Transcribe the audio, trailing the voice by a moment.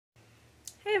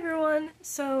Hey everyone!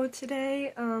 So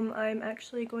today I'm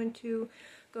actually going to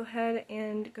go ahead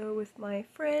and go with my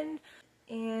friend,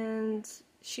 and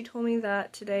she told me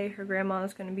that today her grandma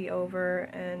is going to be over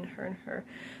and her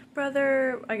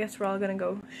brother, I guess we're all going to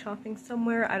go shopping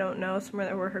somewhere. I don't know,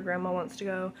 somewhere where her grandma wants to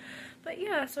go. But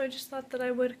yeah, so I just thought that I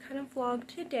would kind of vlog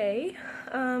today.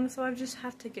 So I just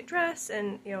have to get dressed,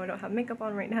 and you know, I don't have makeup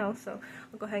on right now, so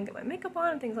I'll go ahead and get my makeup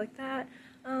on and things like that.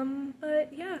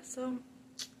 But yeah, so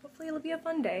hopefully it'll be a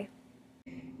fun day.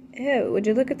 Ew, would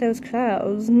you look at those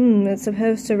clouds? It's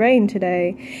supposed to rain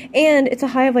today. And it's a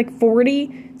high of like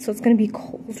 40, so it's gonna be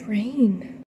cold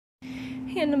rain.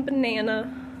 Hannah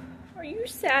Banana, are you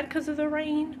sad because of the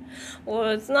rain? Well,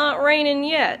 it's not raining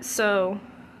yet, so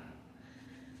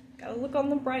gotta look on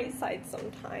the bright side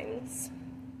sometimes.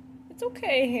 It's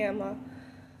okay, Hannah.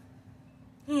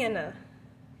 Hannah.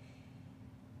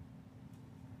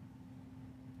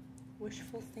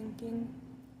 Wishful thinking?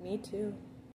 Me too.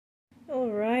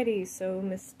 Alrighty, so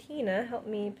Miss Tina helped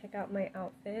me pick out my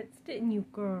outfits, didn't you,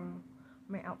 girl?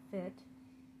 My outfit.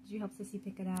 Did you help Sissy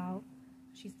pick it out?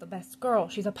 She's the best girl.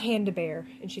 She's a panda bear,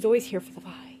 and she's always here for the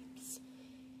vibes.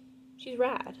 She's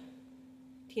rad.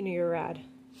 Tina, you're rad.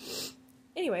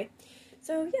 Anyway,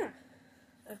 so yeah,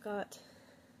 I've got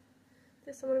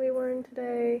this I'm going to be wearing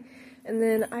today, and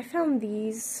then I found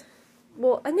these.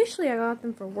 Well, initially I got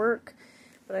them for work,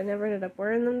 but I never ended up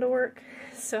wearing them to work,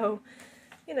 so,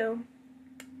 you know,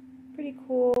 pretty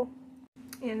cool.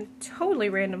 And totally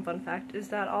random fun fact is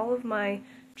that all my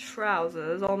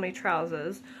trousers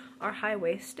are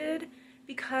high-waisted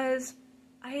because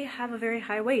I have a very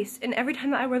high waist, and every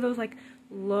time that I wear those like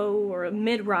low or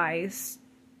mid-rise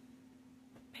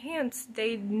pants,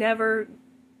 they never,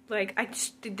 like,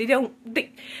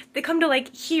 they come to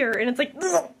like here, and it's like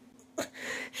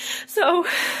so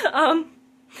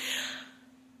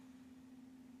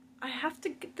I have to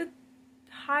get the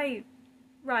high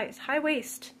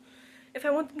waist if I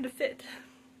want them to fit.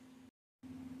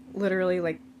 Literally,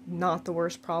 like, not the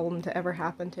worst problem to ever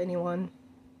happen to anyone.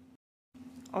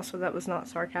 Also, that was not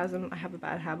sarcasm. I have a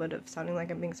bad habit of sounding like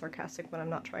I'm being sarcastic when I'm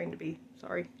not trying to be.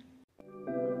 Sorry.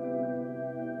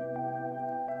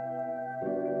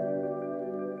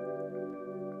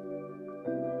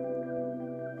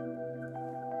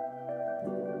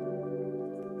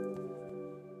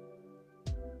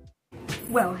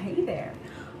 Well, hey there.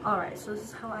 Alright, so this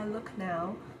is how I look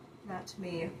now. That's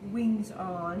me, wings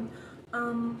on.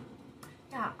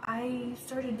 Yeah, I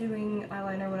started doing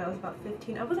eyeliner when I was about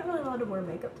 15. I wasn't really allowed to wear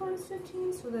makeup till I was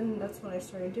 15, so then that's when I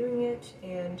started doing it,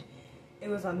 and it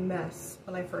was a mess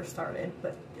when I first started.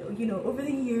 But, you know, over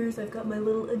the years, I've got my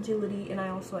little agility, and I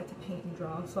also like to paint and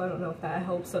draw, so I don't know if that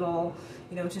helps at all.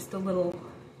 You know, just a little,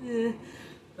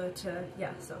 But,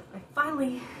 yeah, so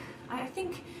I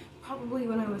think probably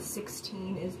when I was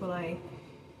 16 is when I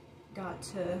got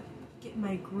to get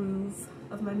my groove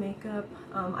of my makeup.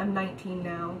 I'm 19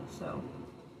 now, so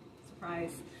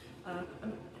surprise.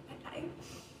 I'm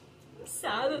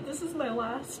sad that this is my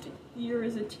last year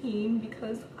as a teen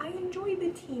because I enjoy the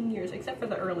teen years, except for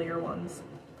the earlier ones.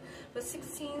 But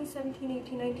 16, 17,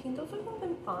 18, 19, those have all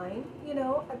been fine, you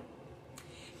know?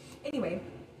 Anyway,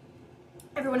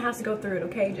 everyone has to go through it,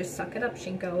 okay? Just suck it up,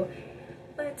 Shinko.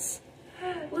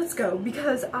 Let's go,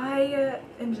 because I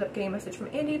ended up getting a message from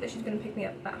Andi that she's going to pick me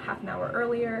up about half an hour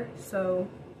earlier, so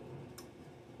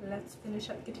let's finish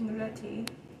up getting ready.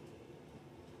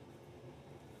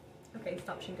 Okay,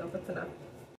 stop, Shinko, that's enough.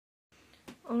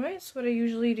 Alright, so what I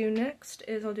usually do next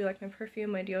is I'll do like my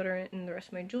perfume, my deodorant, and the rest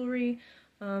of my jewelry.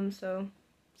 So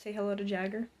say hello to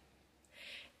Jagger.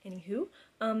 Anywho,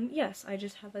 yes, I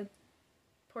just have a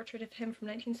portrait of him from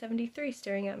 1973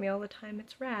 staring at me all the time.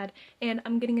 It's rad. And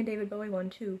I'm getting a David Bowie one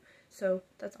too, so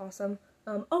that's awesome.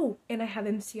 Oh, and I have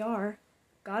MCR.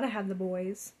 Gotta have the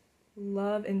boys.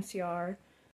 Love MCR.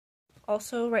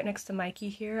 Also, right next to Mikey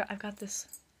here, I've got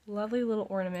this lovely little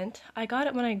ornament. I got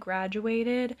it when I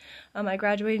graduated. I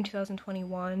graduated in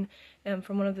 2021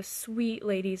 from one of the sweet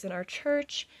ladies in our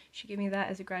church. She gave me that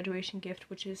as a graduation gift,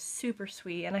 which is super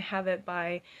sweet, and I have it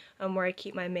by where I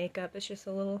keep my makeup. It's just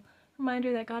a little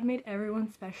reminder that God made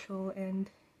everyone special, and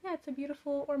yeah, it's a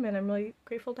beautiful ornament. I'm really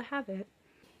grateful to have it.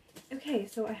 Okay,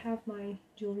 so I have my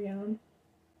jewelry on.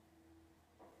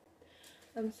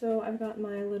 So I've got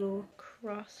my little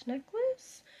cross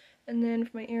necklace, and then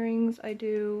for my earrings I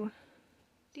do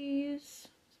these.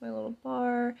 It's my little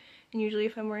bar, and usually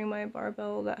if I'm wearing my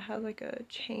barbell that has like a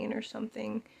chain or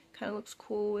something, kind of looks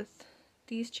cool with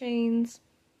these chains.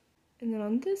 And then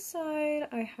on this side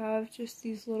I have just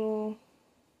these little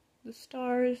the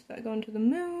stars that go into the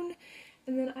moon,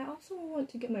 and then I also want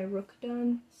to get my rook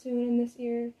done soon in this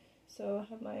ear, so I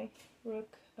have my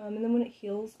rook And then when it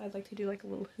heals, I'd like to do like a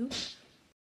little hoop.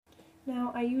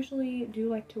 Now, I usually do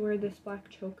like to wear this black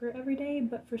choker every day,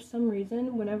 but for some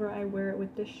reason, whenever I wear it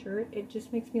with this shirt, it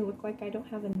just makes me look like I don't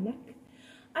have a neck.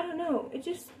 I don't know, it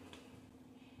just,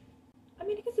 I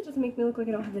mean, I guess it doesn't make me look like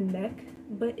I don't have a neck,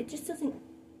 but it just doesn't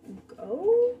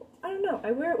go. I don't know,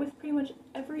 I wear it with pretty much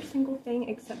every single thing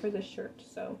except for this shirt,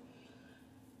 so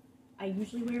I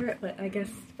usually wear it, but I guess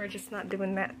we're just not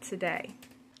doing that today.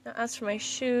 Now, as for my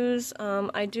shoes,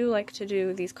 I do like to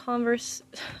do these Converse.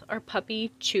 Our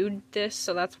puppy chewed this,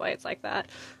 so that's why it's like that.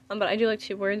 But I do like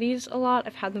to wear these a lot.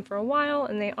 I've had them for a while,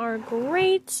 and they are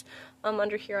great.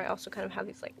 Under here, I also kind of have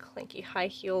these like clanky high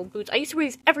heel boots. I used to wear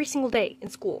these every single day in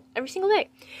school. Every single day.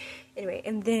 Anyway,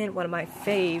 and then one of my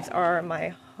faves are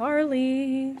my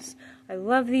Harleys. I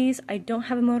love these. I don't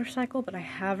have a motorcycle, but I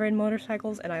have ridden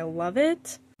motorcycles, and I love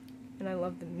it. And I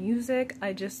love the music.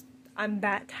 I'm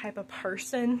that type of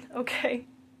person, okay?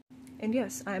 And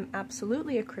yes, I'm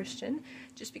absolutely a Christian.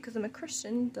 Just because I'm a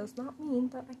Christian does not mean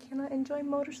that I cannot enjoy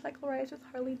motorcycle rides with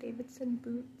Harley Davidson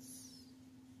boots.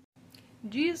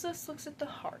 Jesus looks at the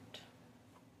heart.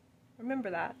 Remember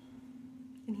that.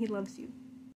 And he loves you.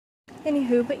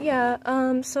 Anywho, but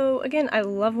yeah, so again, I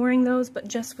love wearing those, but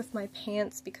just with my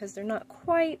pants because they're not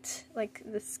quite like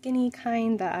the skinny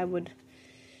kind that I would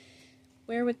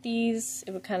wear with these.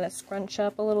 It would kind of scrunch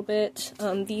up a little bit.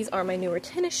 These are my newer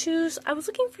tennis shoes. I was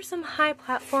looking for some high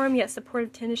platform yet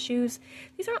supportive tennis shoes.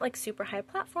 These aren't like super high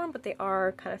platform, but they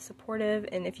are kind of supportive,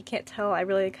 and if you can't tell, I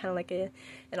really kind of like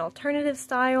an alternative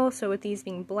style. So with these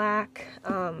being black,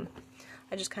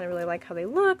 I just kind of really like how they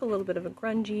look, a little bit of a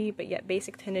grungy, but yet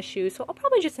basic tennis shoes, so I'll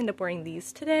probably just end up wearing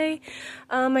these today.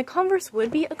 My Converse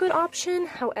would be a good option,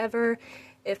 however,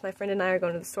 if my friend and I are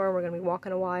going to the store and we're going to be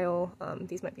walking a while,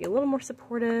 these might be a little more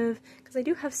supportive, because I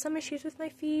do have some issues with my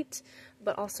feet,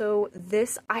 but also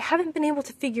this, I haven't been able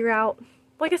to figure out,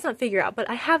 well, I guess not figure out, but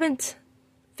I haven't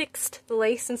fixed the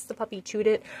lace since the puppy chewed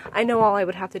it. I know all I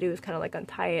would have to do is kind of like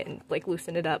untie it and like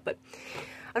loosen it up, but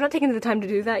I'm not taking the time to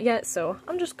do that yet, so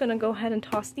I'm just going to go ahead and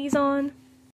toss these on.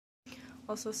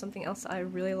 Also, something else I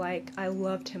really like, I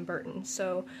love Tim Burton,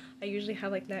 so I usually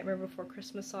have like Nightmare Before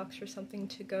Christmas socks or something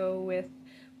to go with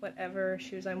whatever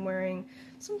shoes I'm wearing.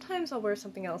 Sometimes I'll wear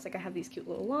something else, like I have these cute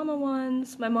little llama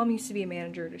ones. My mom used to be a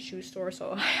manager at a shoe store,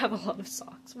 so I have a lot of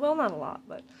socks. Well, not a lot,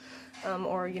 but,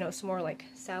 or, you know, some more like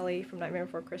Sally from Nightmare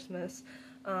Before Christmas.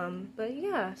 But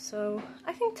yeah, so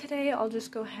I think today I'll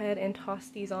just go ahead and toss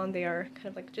these on. They are kind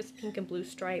of like just pink and blue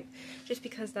stripe, just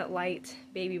because that light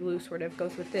baby blue sort of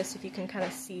goes with this. If you can kind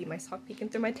of see my sock peeking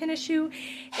through my tennis shoe,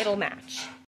 it'll match.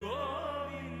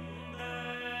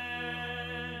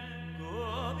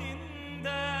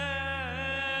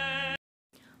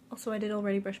 Also, I did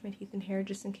already brush my teeth and hair,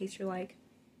 just in case you're like,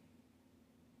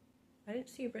 I didn't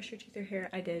see you brush your teeth or hair.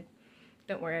 I did.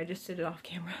 Don't worry, I just did it off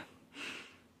camera.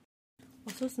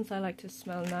 Also, since I like to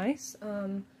smell nice,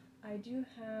 I do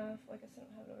have, like I said, I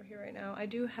don't have it over here right now, I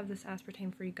do have this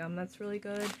aspartame-free gum that's really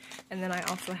good, and then I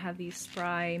also have these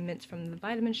spry mints from the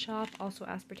Vitamin Shop, also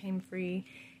aspartame-free,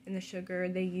 and the sugar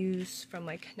they use from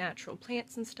like natural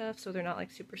plants and stuff, so they're not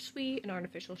like super sweet and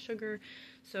artificial sugar.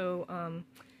 So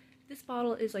this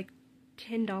bottle is like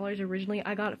 $10 originally.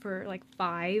 I got it for like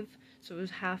 $5, so it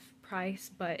was half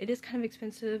price, but it is kind of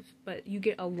expensive, but you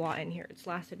get a lot in here. It's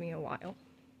lasted me a while.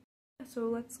 So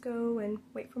let's go and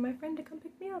wait for my friend to come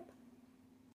pick me up.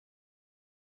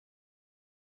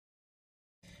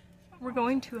 We're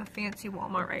going to a fancy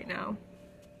Walmart right now,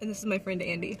 and this is my friend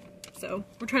Andy. So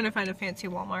we're trying to find a fancy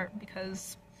Walmart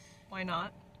because why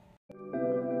not?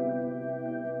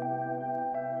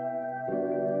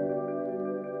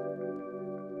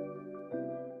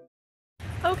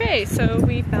 Okay, so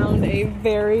we found a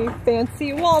very fancy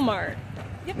Walmart.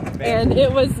 Yep. And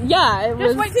it was, yeah, it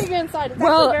was. Just wait till you get inside. It's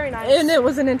actually very nice. And it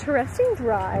was an interesting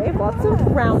drive. Lots of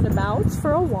roundabouts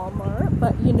for a Walmart,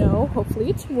 but you know, hopefully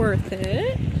it's worth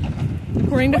it.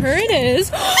 According to her, it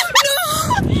is. No!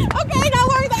 Okay, now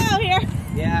we're out here.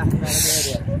 Yeah, not a good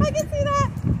idea. I can see that.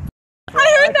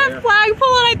 I heard that flag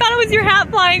pull and I thought it was your hat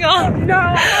flying off.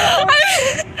 No.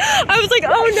 I was like,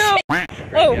 oh no.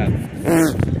 Oh.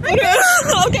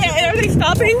 Okay, are they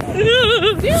stopping?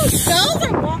 These bells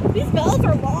are long. These bells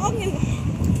are long and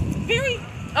very.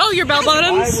 Oh, your bell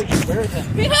bottoms? Why would you wear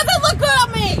them? Because they look good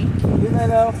on me. Do they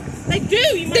though? They do.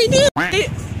 They do.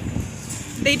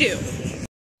 They do.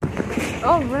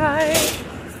 All right.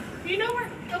 You know where?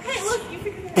 Okay, look. You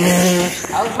figured it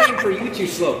out. I was waiting for you two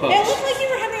slowpokes. It looked like you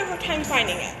were having a hard time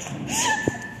finding it.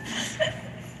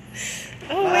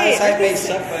 Oh my wait. eyesight may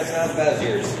suck, but it's not as bad as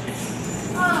yours.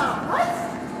 What?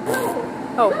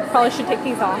 Oh, probably should take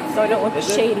these off so I don't look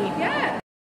shady. Yeah.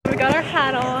 We got our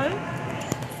hat on.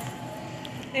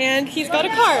 And he's got a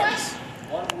cart.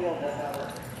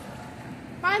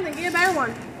 Fine, then get a better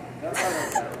one. There's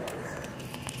some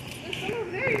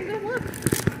over there, you can go look.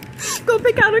 Go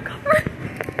pick out a cart.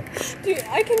 Dude,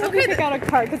 I can never pick out a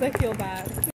cart because I feel bad.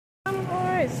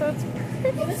 Alright, so it's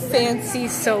pretty fancy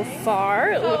so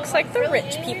far. It looks like the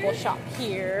rich people shop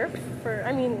here.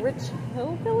 Rich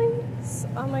hillbillies?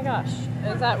 Oh my gosh.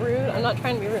 Is that rude? I'm not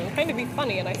trying to be rude. I'm trying to be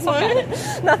funny and I suck at it.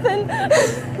 Nothing.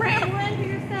 Rambling to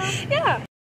yourself. Yeah.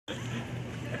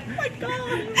 Oh my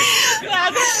god.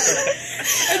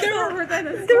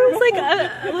 There was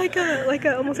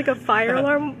almost like a fire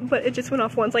alarm, but it just went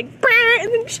off once, like,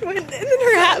 and then she went, and then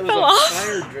her hat fell off.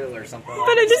 Fire drill or something.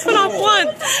 But it just went off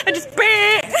once. I just. I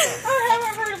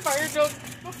haven't heard a fire joke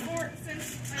before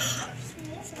since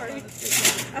school. Sorry.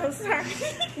 Oh, sorry.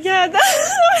 Yeah, that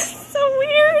was so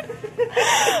weird.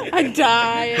 I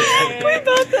died. We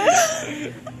thought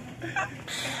that.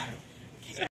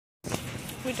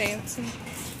 We dancing.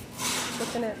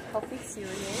 Looking at healthy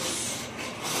cereals.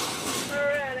 They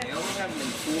only have them in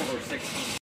 4 or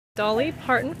 6. Dolly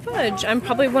Parton Fudge. I'm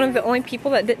probably one of the only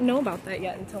people that didn't know about that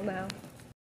yet until now.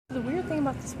 The weird thing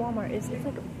about this Walmart is it's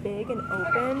like big and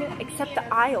open, except the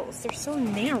aisles. They're so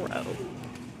narrow.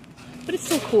 But it's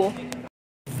still cool.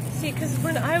 See, because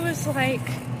when I was like,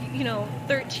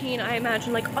 13, I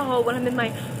imagined like, oh, when I'm in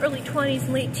my early 20s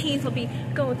and late teens, I'll be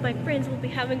going with my friends, we'll be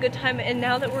having a good time. And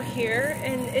now that we're here,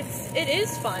 and it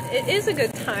is fun. It is a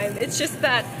good time. It's just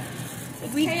that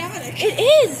chaotic. It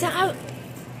is. I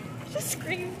just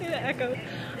screamed through the echo.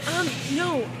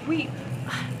 No, we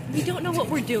don't know what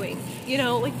we're doing.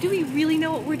 Like, do we really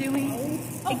know what we're doing?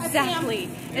 Oh, exactly.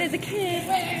 And as a kid,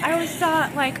 I always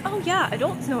thought like, oh yeah,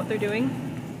 adults know what they're doing.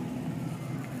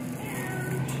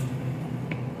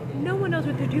 No one knows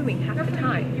what they're doing half the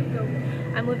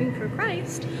time. I'm living for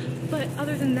Christ, but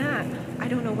other than that, I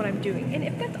don't know what I'm doing. And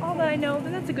if that's all that I know,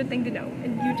 then that's a good thing to know.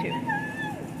 And you too.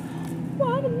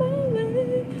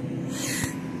 Watermelon.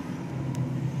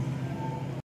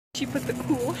 She put the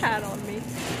cool hat on me.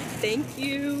 Thank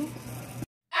you.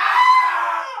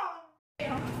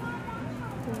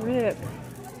 Rip.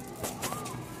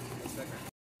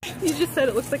 You just said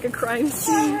it looks like a crime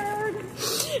scene.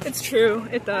 It's true,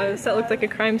 it does. That looked like a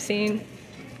crime scene.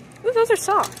 Ooh, those are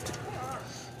soft.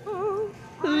 Oh,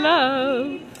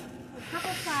 love.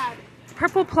 Purple plaid.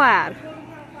 Purple plaid.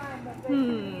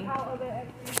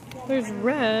 There's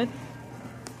red.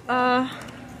 Oh,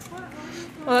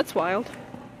 that's wild.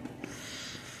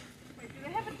 Wait, do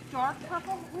they have a dark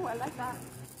purple? Ooh, I like that.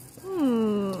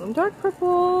 Dark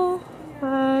purple.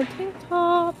 Tank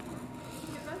top.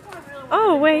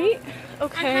 Oh, wait.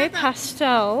 Okay,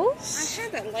 pastels. I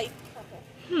had that light purple.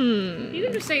 You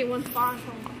can just say one font.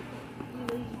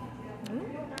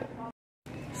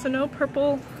 So no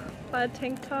purple plaid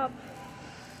tank top.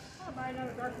 I'll buy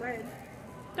another dark red.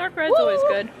 Dark red's always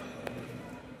good.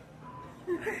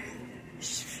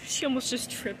 She almost just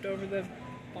tripped over the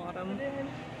bottom.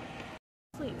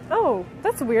 Oh,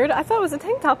 that's weird. I thought it was a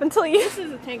tank top until you... This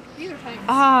is a tank. These are tanks.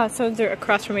 Ah, so they're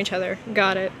across from each other.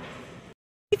 Got it.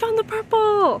 We found the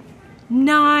purple!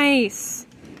 Nice!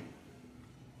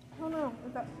 I don't know.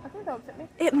 I think that would fit me.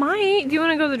 It might. Do you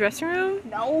want to go to the dressing room?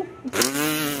 No.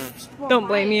 Don't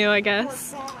blame you, I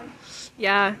guess.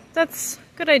 Yeah, that's a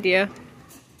good idea.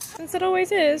 Since it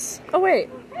always is. Oh, wait.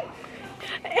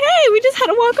 Hey, we just had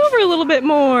to walk over a little bit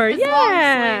more.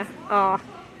 Yeah! Aw.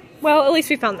 Well, at least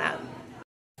we found that.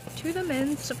 To the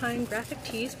men's to find graphic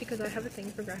tees because I have a thing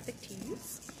for graphic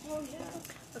tees.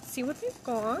 Let's see what they've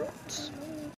got.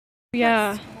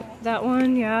 Yeah, that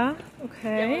one, yeah.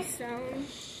 Okay.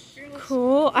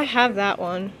 Cool. I have that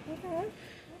one.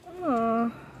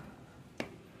 Aww.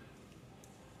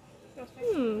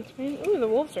 Ooh, the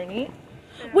wolves are neat.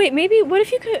 Wait, maybe, what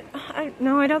if you could...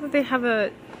 no, I doubt that they have a...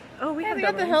 Oh, we have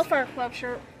got the Hellfire Club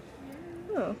shirt.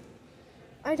 Oh.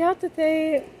 I doubt that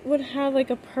they would have like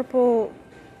a purple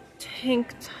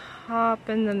tank top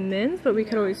in the men's, but we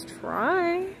could always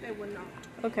try. They would not.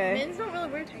 Okay. Men's don't really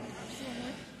wear tank tops.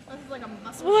 Unless it's like a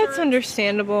muscle Well, that's shirt.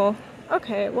 understandable.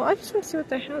 Okay, well, I just want to see what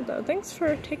they have, though. Thanks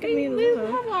for taking me to We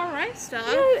look. have alright stuff.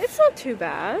 Yeah, it's not too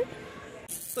bad.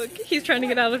 Look, he's trying to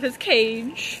get out of his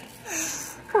cage.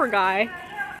 Poor guy.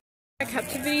 My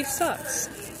captivity sucks.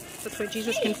 That's why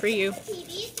Jesus can free you.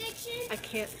 TV section? I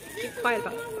can't keep quiet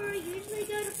about it. Where we usually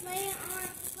go to play on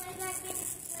playback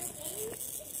games and play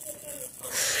games.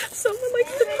 Someone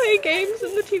likes to play games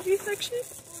in the TV section.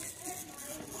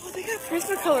 Oh, they got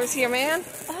Prismacolors here, man.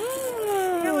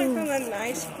 Oh. They're like from a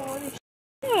nice quality.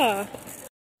 Yeah.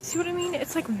 See what I mean?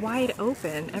 It's like wide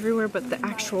open everywhere but the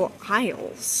actual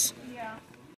aisles. Yeah.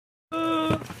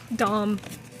 Dom.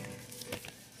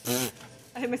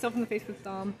 I hit myself in the face with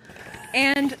Dom.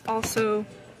 And also,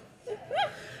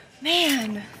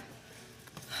 man,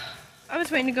 I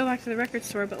was waiting to go back to the record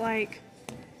store, but like,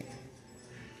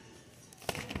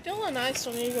 Dylan and I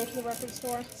still need to go to the record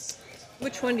store.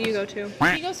 which one do you go to?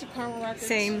 He goes to Karma Records.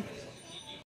 Same.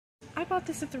 I bought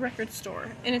this at the record store,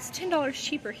 and it's $10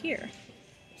 cheaper here.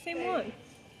 Same one.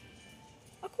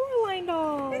 A Coraline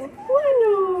doll.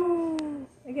 Coraline.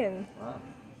 Again. Wow.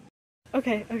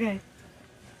 Okay, okay.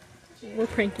 We're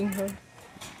pranking her.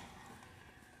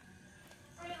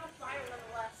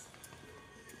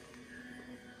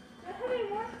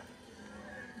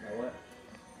 What?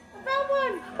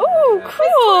 Oh,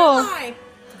 cool!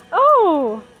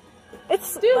 Oh!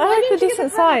 It's Dude, I like the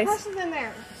decent size. Person's in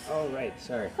there. Oh, right.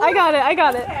 Sorry. I got it, I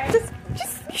got it. Okay. Just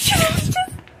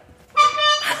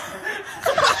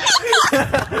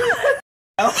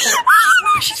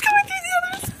she's coming through the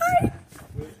other side.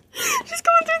 She's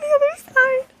coming through the other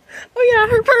side. Oh yeah,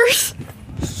 her purse.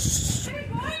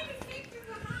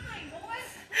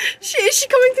 Is she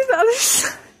coming through the other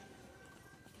side?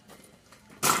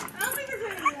 I don't think there's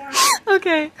any more.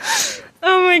 Okay.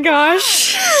 Oh my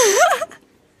gosh.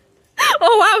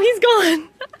 Oh wow, he's gone.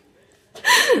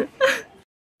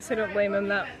 So don't blame him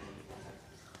that.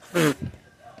 Okay,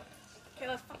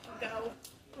 let's fucking go.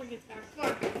 Before he gets back. Come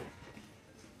on.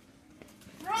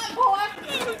 Run,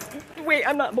 boy! Wait,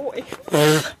 I'm not boy.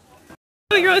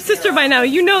 Oh, you're a sister by now.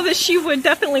 You know that she would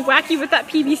definitely whack you with that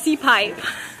PVC pipe.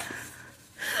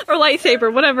 Or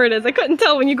lightsaber, whatever it is. I couldn't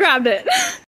tell when you grabbed it.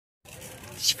 Did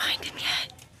she find him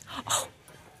yet? Oh,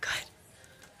 good.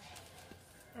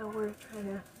 Now we're trying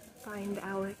to find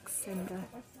Alex and,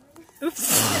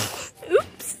 oops.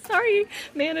 Oops, sorry,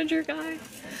 manager guy.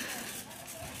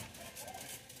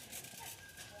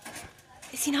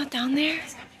 Is he not down there?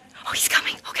 Oh, he's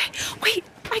coming. Okay, wait,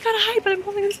 I gotta hide, but I'm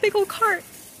holding this big old cart.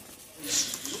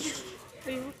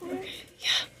 Are you okay?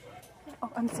 Yeah. Oh,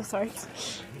 I'm so sorry.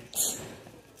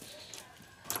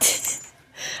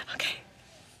 Okay.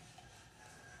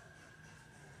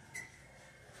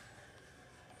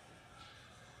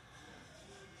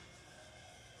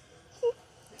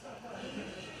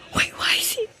 Wait, why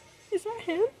is he? Is that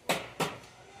him?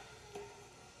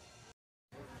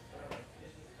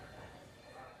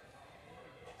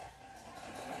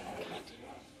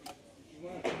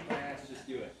 Just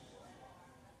do it.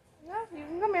 Yeah, you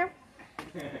can come here.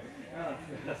 Oh,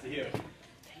 that's you.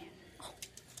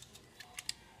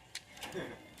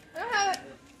 I don't have it.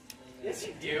 Yes,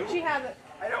 you do. She has it.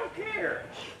 I don't care.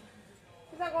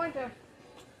 She's not going to.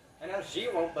 I know she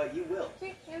won't, but you will.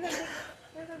 See? Here's empty.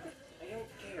 Here's empty. I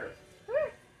don't care. Come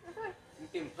here. That's fine. You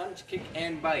can punch, kick,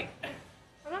 and bite.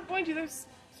 I'm not going to. There's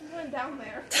someone down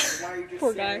there. Why are you just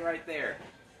Poor standing guy. right there?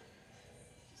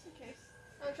 Just in case.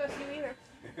 I don't trust you either.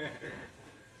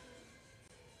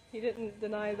 He didn't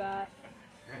deny that.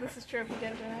 This is true if you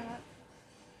didn't deny that.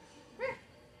 Come here.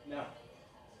 No.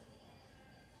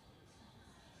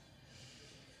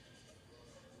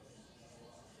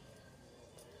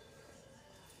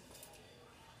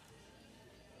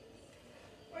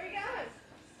 Where are you going?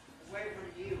 Away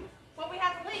from you, Well, we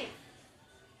have to leave.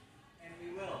 and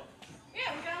we will.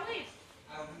 Yeah, we gotta leave.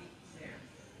 I'll meet you there.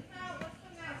 No, let's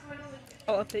come down so I don't leave you.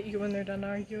 I'll update you when they're done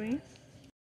arguing.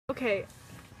 Okay.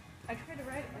 I tried to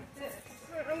write it like this.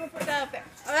 I'm gonna put that up there.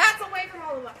 Oh, that's away from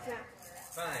all of us now.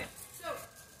 Fine. So.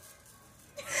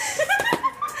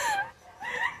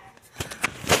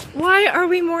 Why are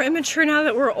we more immature now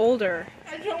that we're older?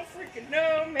 I don't freaking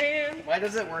know, man. Why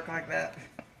does it work like that?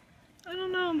 I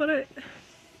don't know, but I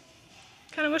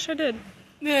kind of wish I did.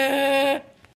 Nah.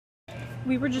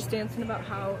 We were just dancing about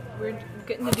how we're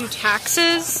getting to do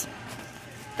taxes.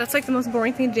 That's like the most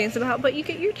boring thing to dance about, but you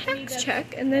get your tax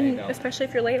check, and then, especially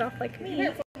if you're laid off like me.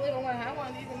 I don't have one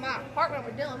of these in my apartment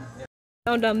with Dylan.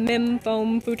 Found a Mim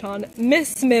foam futon.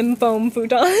 Miss Mim foam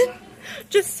futon.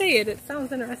 Just say it. It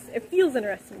sounds interesting. It feels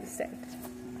interesting to say.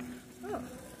 Oh.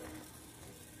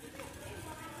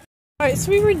 Alright,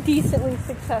 so we were decently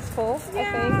successful, I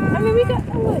think. I mean, we got.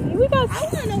 I want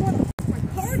to know what my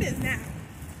card is now.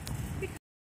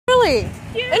 Really?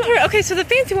 Yeah. Okay, so the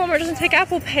fancy Walmart doesn't take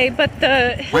Apple Pay, but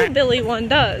the hillbilly one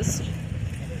does.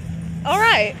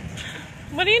 Alright.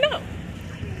 What do you know?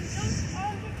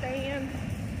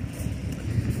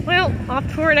 Well, off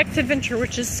to our next adventure,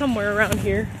 which is somewhere around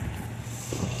here.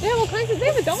 They have all kinds of. They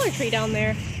have a Dollar Tree down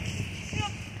there.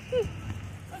 Okay,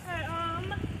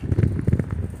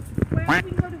 where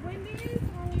we can go to Wendy's or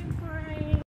we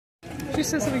find She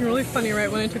said something really funny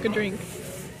right when I took a drink.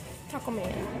 Taco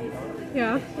Man.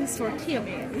 Yeah. It's Tortilla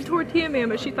Man. Tortilla Man,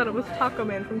 but she thought it was Taco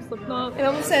Man from Slipknot. It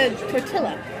almost said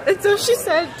Tortilla. And so she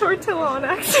said tortilla on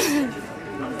accident.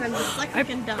 sometimes it's like I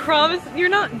fucking dumb. promise you're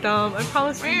not dumb. I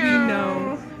promise you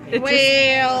know. It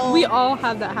Well. just, we all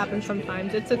have that happen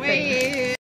sometimes. It's a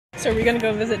thing. So are we gonna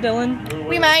go visit Dylan?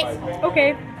 We might.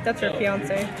 Okay, that's her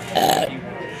fiance.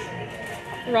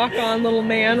 Rock on, little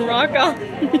man, rock on.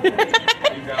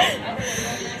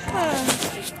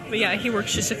 But yeah, he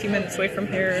works just a few minutes away from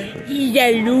here. He's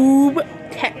a lube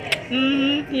tech.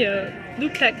 Yeah,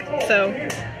 lube tech. So,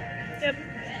 yep.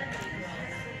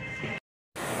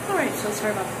 Alright, so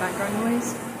sorry about the background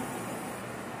noise.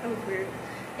 That was weird.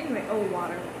 Anyway, oh,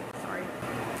 water. Sorry.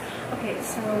 Okay,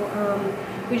 so,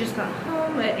 we just got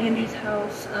home at Andy's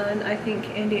house, and I think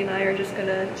Andy and I are just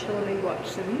gonna chill and maybe watch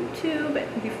some YouTube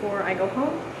before I go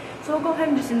home. So I'll go ahead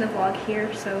and just end the vlog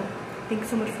here, so thanks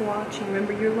so much for watching.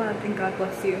 Remember, you're loved, and God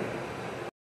bless you.